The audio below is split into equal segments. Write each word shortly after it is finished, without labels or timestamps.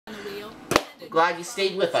glad you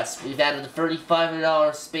stayed with us. We've added a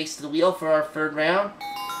 $3,500 space to the wheel for our third round.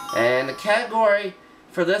 And the category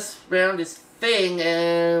for this round is thing,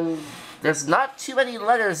 and there's not too many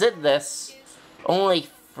letters in this. Only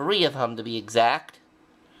 3 of them to be exact.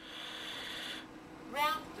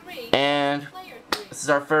 Round 3. And this is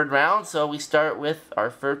our third round, so we start with our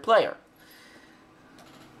third player.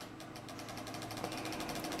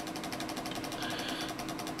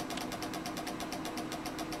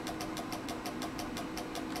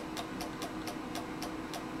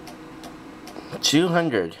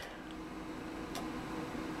 $200.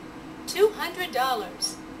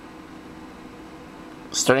 $200.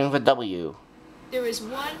 Starting with a W. There is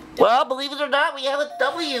one. Well, believe it or not, we have a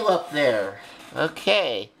W up there.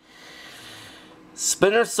 Okay.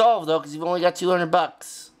 Spinner solved though, because you've only got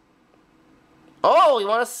 $200. Oh, you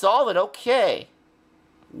want to solve it? Okay.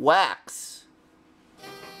 Wax.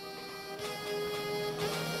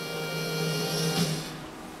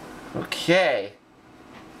 Okay.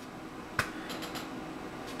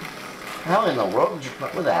 How in the world did you come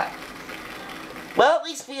up with that? Well, at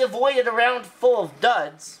least we avoided a round full of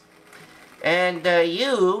duds. And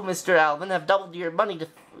you, Mr. Alvin, have doubled your money to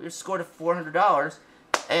your score to $400.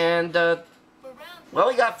 And, well,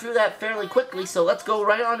 we got through that fairly quickly, so let's go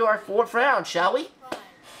right on to our fourth round, shall we?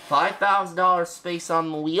 $5,000 space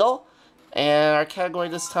on the wheel. And our category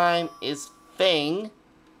this time is thing.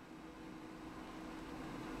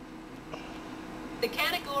 The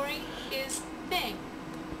category is thing.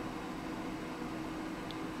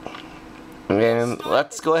 And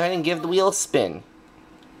let's go ahead and give the wheel a spin.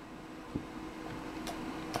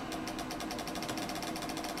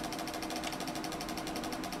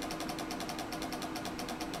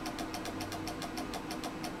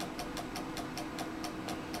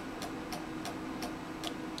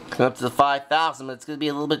 Come up to the 5,000, but it's going to be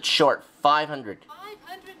a little bit short. $500. $500.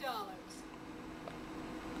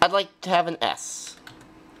 I'd like to have an S.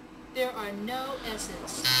 There are no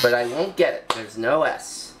S's. But I won't get it. There's no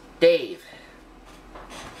S. Dave.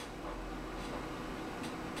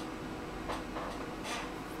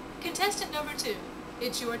 Contestant number 2,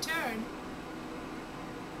 it's your turn.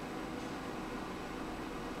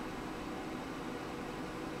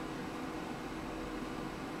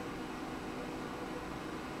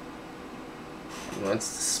 He wants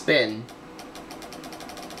to spin.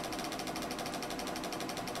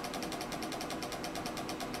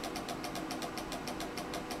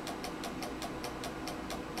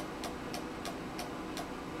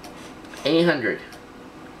 $800.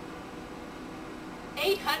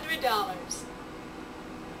 $800.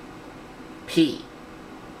 P.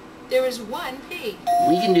 There is one P.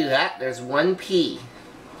 We can do that. There's one P.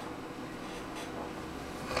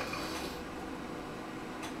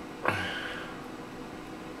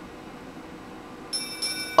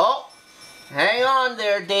 Oh! Hang on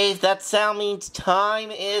there, Dave. That sound means time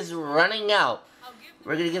is running out.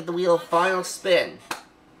 We're going to give the wheel a final spin.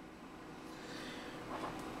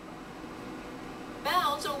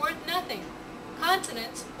 Vowels are worth nothing.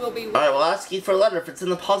 Consonants will be worth... Alright, we'll ask you for a letter. If it's in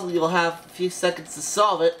the puzzle, you'll have a few seconds to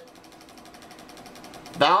solve it.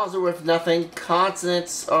 Vowels are worth nothing.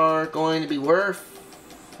 Consonants are going to be worth...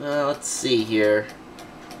 let's see here.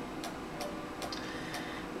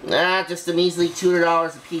 Just a measly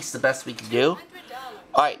 $200 a piece, the best we can do.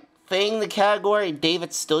 Alright, thing, the category. Dave,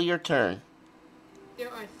 it's still your turn. There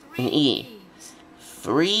are 3 An E. E's.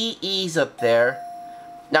 3 E's up there.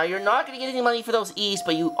 Now, you're not going to get any money for those E's,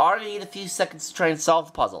 but you are going to need a few seconds to try and solve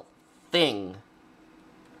the puzzle. Thing.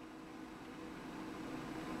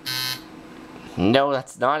 No,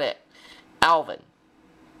 that's not it. Alvin.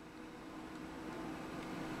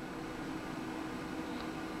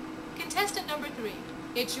 Contestant number 3,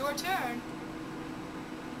 it's your turn.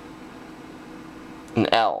 An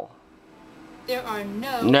L. There are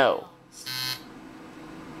no No. L's.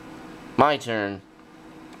 My turn.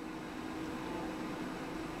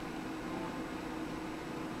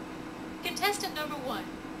 Contestant number 1,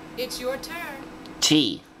 it's your turn.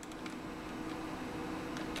 T.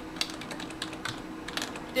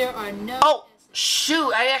 There are no Oh, S's.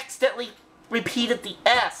 shoot, I accidentally repeated the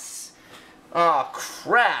S. Oh,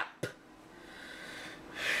 crap.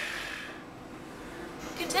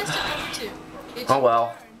 Contestant number 2, it's Oh, your well.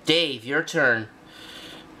 turn. Dave, your turn.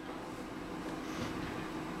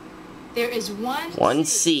 There is one One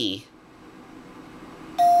C. C.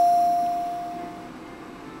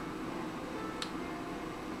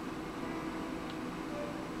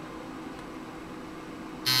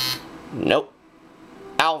 Nope.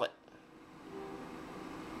 Alvin.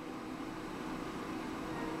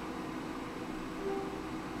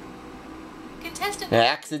 Contestant I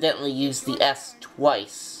accidentally used the S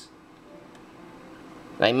twice.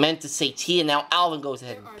 I meant to say T, and now Alvin goes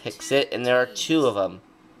ahead and picks it, and there are 2 of them.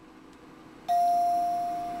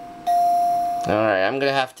 Alright, I'm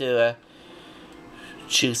gonna have to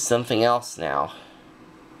choose something else now.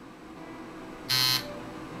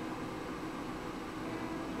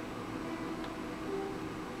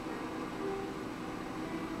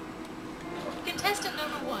 Contestant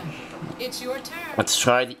number 1, it's your turn. Let's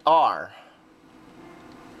try the R.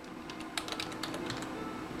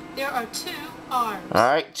 There are 2 R's.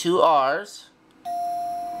 Alright, 2 R's.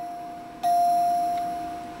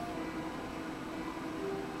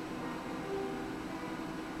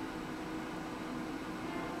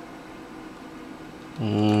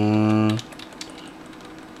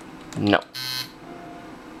 No.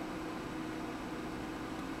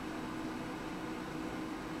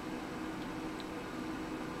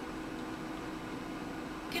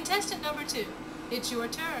 Contestant number 2, it's your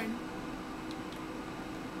turn.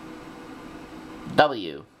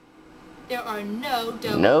 W. There are no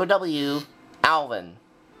W. No W. Alvin.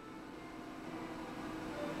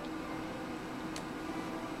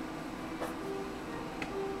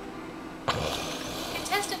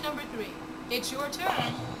 Contestant number 3, it's your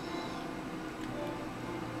turn.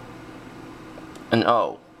 An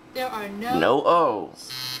O. There are no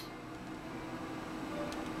O's.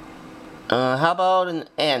 How about an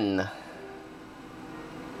N?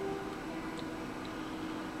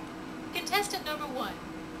 Contestant number 1,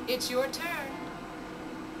 it's your turn.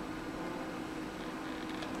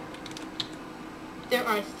 There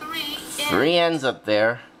are 3 N's. 3 N's up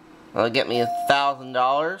there. That'll get me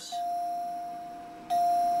 $1,000.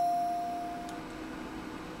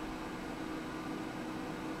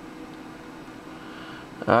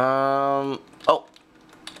 Oh.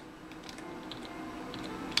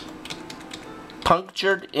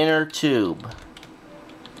 Punctured inner tube.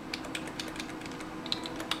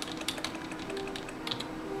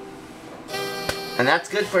 And that's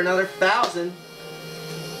good for another 1,000.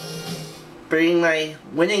 Bringing my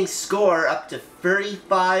winning score up to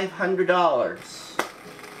 $3,500.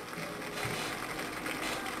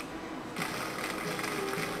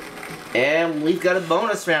 And we've got a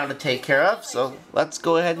bonus round to take care of, so let's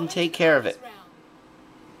go ahead and take care of it.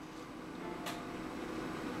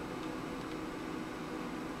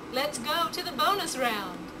 Let's go to the bonus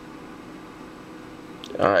round.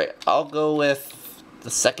 Alright, I'll go with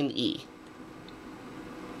the second E.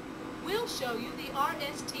 We'll show you the R,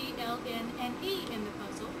 S, T, L, N, and E in the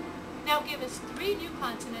puzzle. Now give us 3 new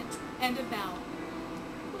consonants and a vowel.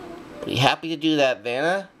 Be happy to do that,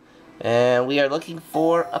 Vanna. And we are looking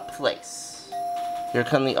for a place. Here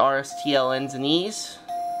come the R, S, T, L, N's, and E's.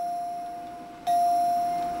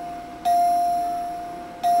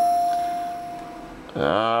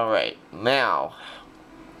 Alright, now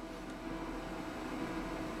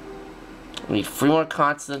we need 3 more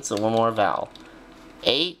consonants and 1 more vowel.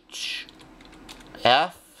 H,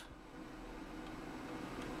 F,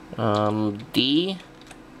 D,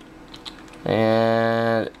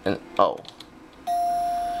 and an O.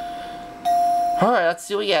 Alright, let's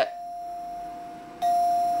see what we get.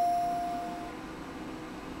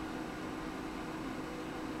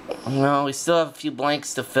 No, we still have a few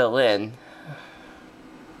blanks to fill in.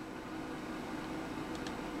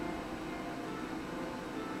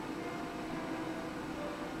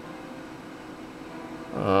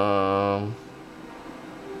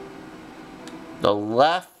 The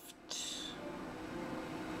left.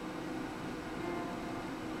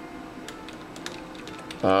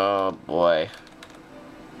 Oh boy.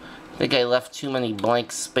 I think I left too many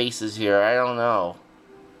blank spaces here. I don't know.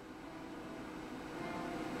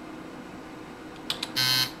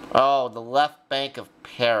 Oh, the left bank of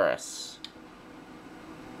Paris.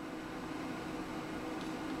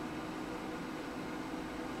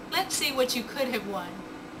 Let's see what you could have won.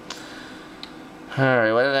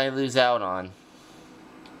 Alright, what did I lose out on?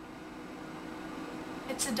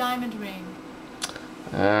 It's a diamond ring.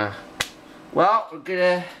 Well, we're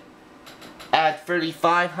gonna add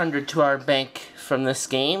 3,500 to our bank from this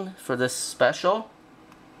game for this special.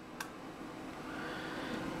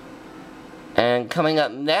 And coming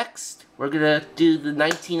up next, we're gonna do the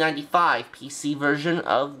 1995 PC version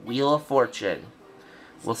of Wheel of Fortune.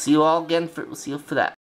 We'll see you all again. We'll see you for that.